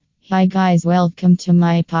Hi, guys, welcome to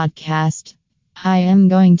my podcast. I am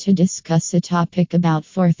going to discuss a topic about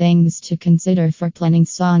four things to consider for planning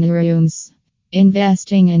sauna rooms.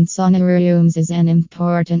 Investing in sauna rooms is an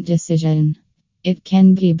important decision. It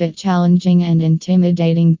can be a bit challenging and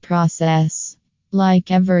intimidating process. Like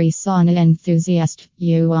every sauna enthusiast,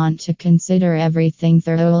 you want to consider everything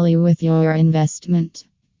thoroughly with your investment.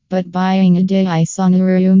 But buying a DI sauna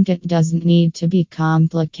room kit doesn't need to be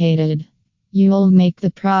complicated. You'll make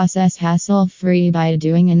the process hassle-free by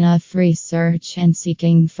doing enough research and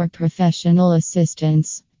seeking for professional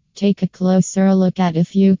assistance. Take a closer look at a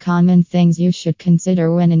few common things you should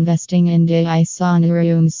consider when investing in DI sauna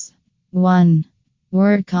rooms. 1.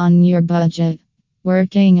 Work on your budget.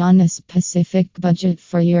 Working on a specific budget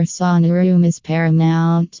for your sauna room is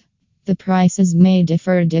paramount. The prices may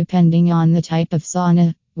differ depending on the type of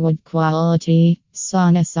sauna, wood quality,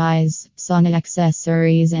 sauna size, sauna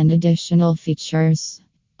accessories, and additional features.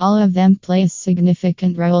 All of them play a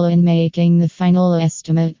significant role in making the final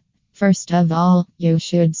estimate. First of all, you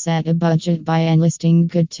should set a budget by enlisting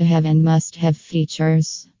good to have and must have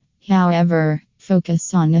features. However,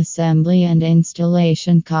 focus on assembly and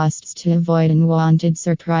installation costs to avoid unwanted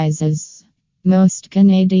surprises. Most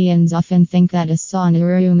Canadians often think that a sauna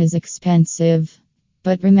room is expensive.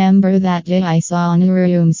 But remember that DI sauna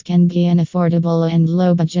rooms can be an affordable and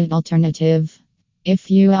low-budget alternative. If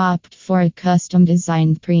you opt for a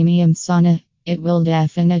custom-designed premium sauna, it will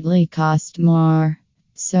definitely cost more.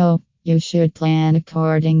 So, you should plan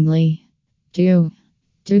accordingly. 2.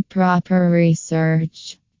 Do proper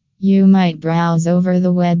research. You might browse over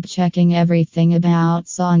the web checking everything about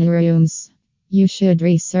sauna rooms. You should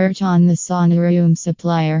research on the sauna room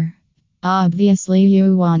supplier. Obviously,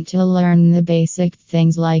 you want to learn the basic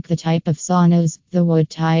things like the type of saunas, the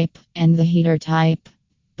wood type, and the heater type.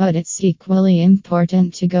 But it's equally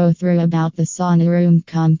important to go through about the sauna room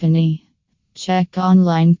company. Check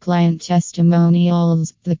online client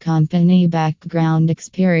testimonials, the company background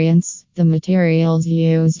experience, the materials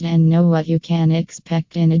used, and know what you can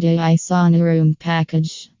expect in a DI sauna room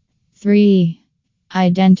package. 3.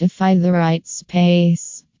 Identify the right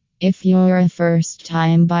space. If you're a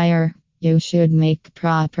first-time buyer, you should make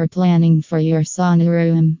proper planning for your sauna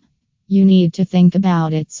room. You need to think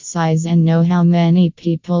about its size and know how many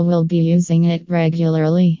people will be using it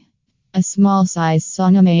regularly. A small size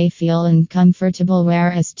sauna may feel uncomfortable,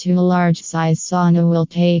 whereas a large size sauna will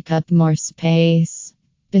take up more space.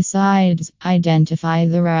 Besides, identify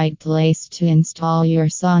the right place to install your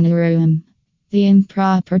sauna room. The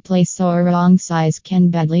improper place or wrong size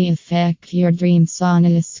can badly affect your dream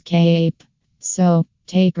sauna escape. So,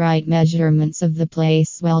 take right measurements of the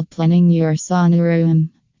place while planning your sauna room.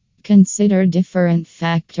 Consider different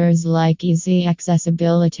factors like easy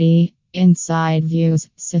accessibility, inside views,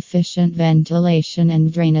 sufficient ventilation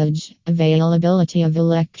and drainage, availability of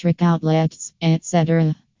electric outlets,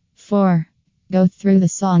 etc. 4. Go through the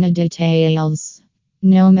sauna details.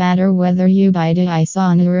 No matter whether you buy DI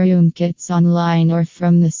sauna room kits online or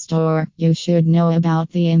from the store, you should know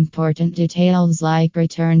about the important details like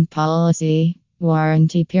return policy,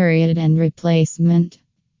 warranty period, and replacement.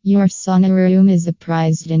 Your sauna room is a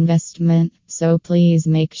prized investment, so please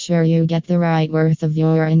make sure you get the right worth of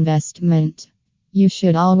your investment. You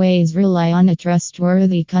should always rely on a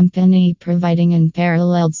trustworthy company providing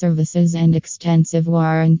unparalleled services and extensive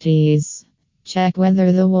warranties. Check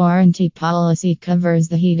whether the warranty policy covers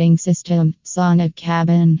the heating system, sauna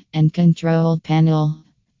cabin, and control panel.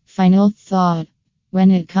 Final thought. When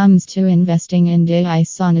it comes to investing in DI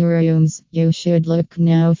sauna rooms, you should look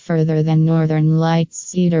no further than Northern Lights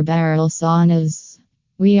cedar barrel saunas.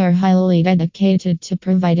 We are highly dedicated to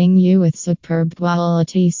providing you with superb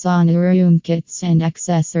quality sauna room kits and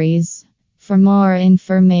accessories. For more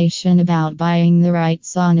information about buying the right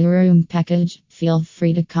sauna room package, feel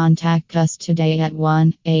free to contact us today at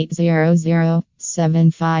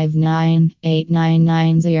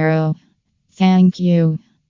 1-800-759-8990. Thank you.